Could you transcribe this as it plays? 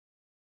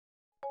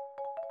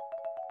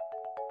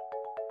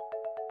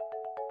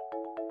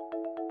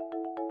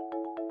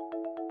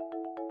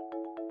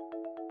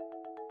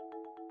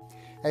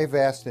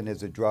Avastin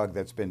is a drug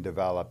that's been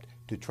developed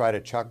to try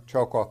to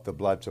choke off the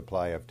blood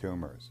supply of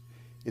tumors.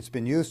 It's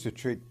been used to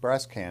treat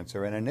breast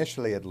cancer, and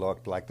initially it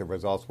looked like the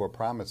results were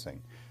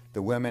promising.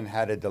 The women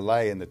had a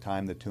delay in the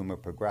time the tumor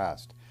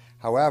progressed.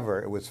 However,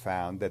 it was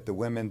found that the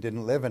women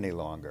didn't live any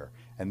longer,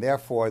 and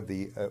therefore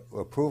the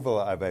approval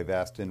of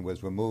Avastin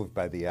was removed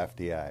by the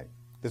FDA.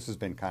 This has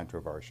been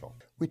controversial.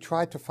 We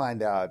tried to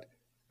find out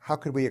how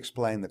could we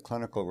explain the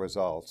clinical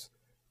results,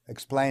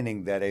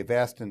 explaining that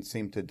Avastin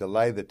seemed to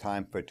delay the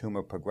time for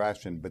tumor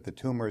progression, but the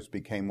tumors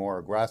became more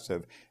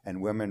aggressive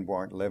and women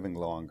weren't living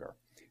longer.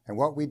 And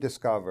what we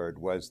discovered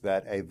was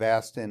that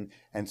Avastin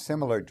and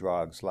similar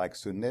drugs like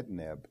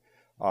sunitinib,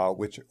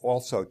 which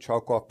also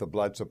choke off the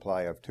blood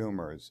supply of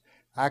tumors,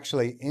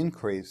 actually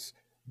increase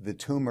the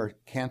tumor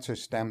cancer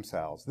stem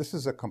cells. This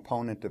is a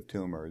component of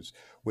tumors,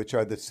 which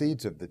are the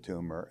seeds of the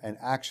tumor, and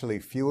actually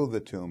fuel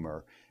the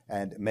tumor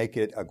and make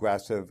it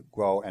aggressive,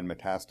 grow, and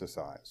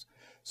metastasize.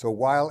 So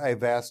while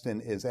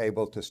Avastin is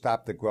able to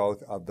stop the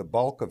growth of the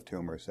bulk of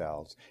tumor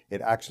cells,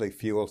 it actually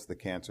fuels the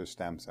cancer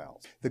stem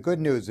cells. The good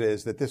news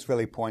is that this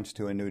really points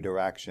to a new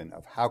direction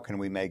of how can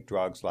we make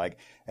drugs like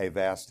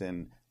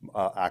Avastin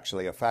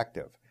actually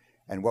effective.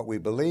 And what we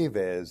believe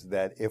is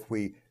that if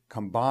we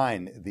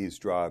combine these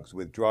drugs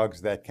with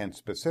drugs that can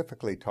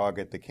specifically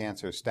target the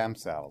cancer stem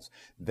cells,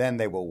 then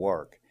they will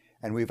work.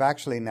 And we've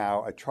actually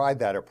now tried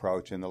that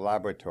approach in the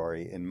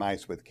laboratory in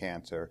mice with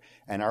cancer,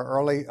 and our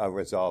early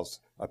results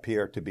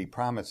appear to be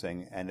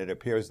promising, and it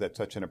appears that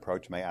such an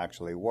approach may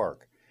actually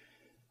work.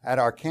 At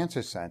our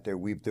cancer center,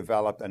 we've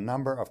developed a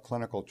number of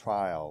clinical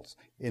trials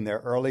in their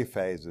early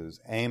phases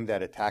aimed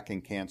at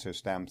attacking cancer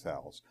stem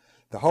cells.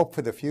 The hope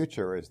for the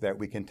future is that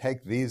we can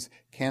take these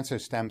cancer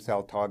stem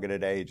cell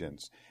targeted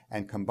agents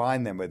and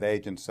combine them with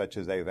agents such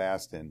as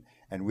Avastin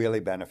and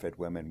really benefit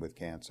women with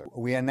cancer.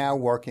 We are now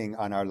working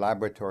on our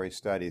laboratory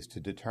studies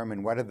to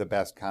determine what are the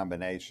best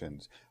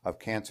combinations of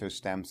cancer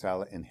stem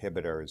cell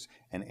inhibitors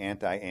and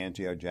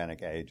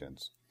anti-angiogenic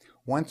agents.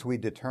 Once we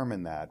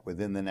determine that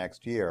within the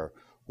next year,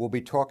 we'll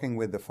be talking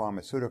with the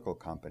pharmaceutical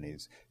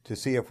companies to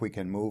see if we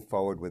can move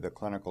forward with a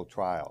clinical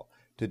trial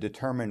to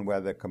determine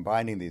whether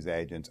combining these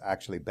agents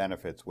actually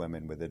benefits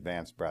women with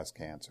advanced breast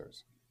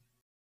cancers.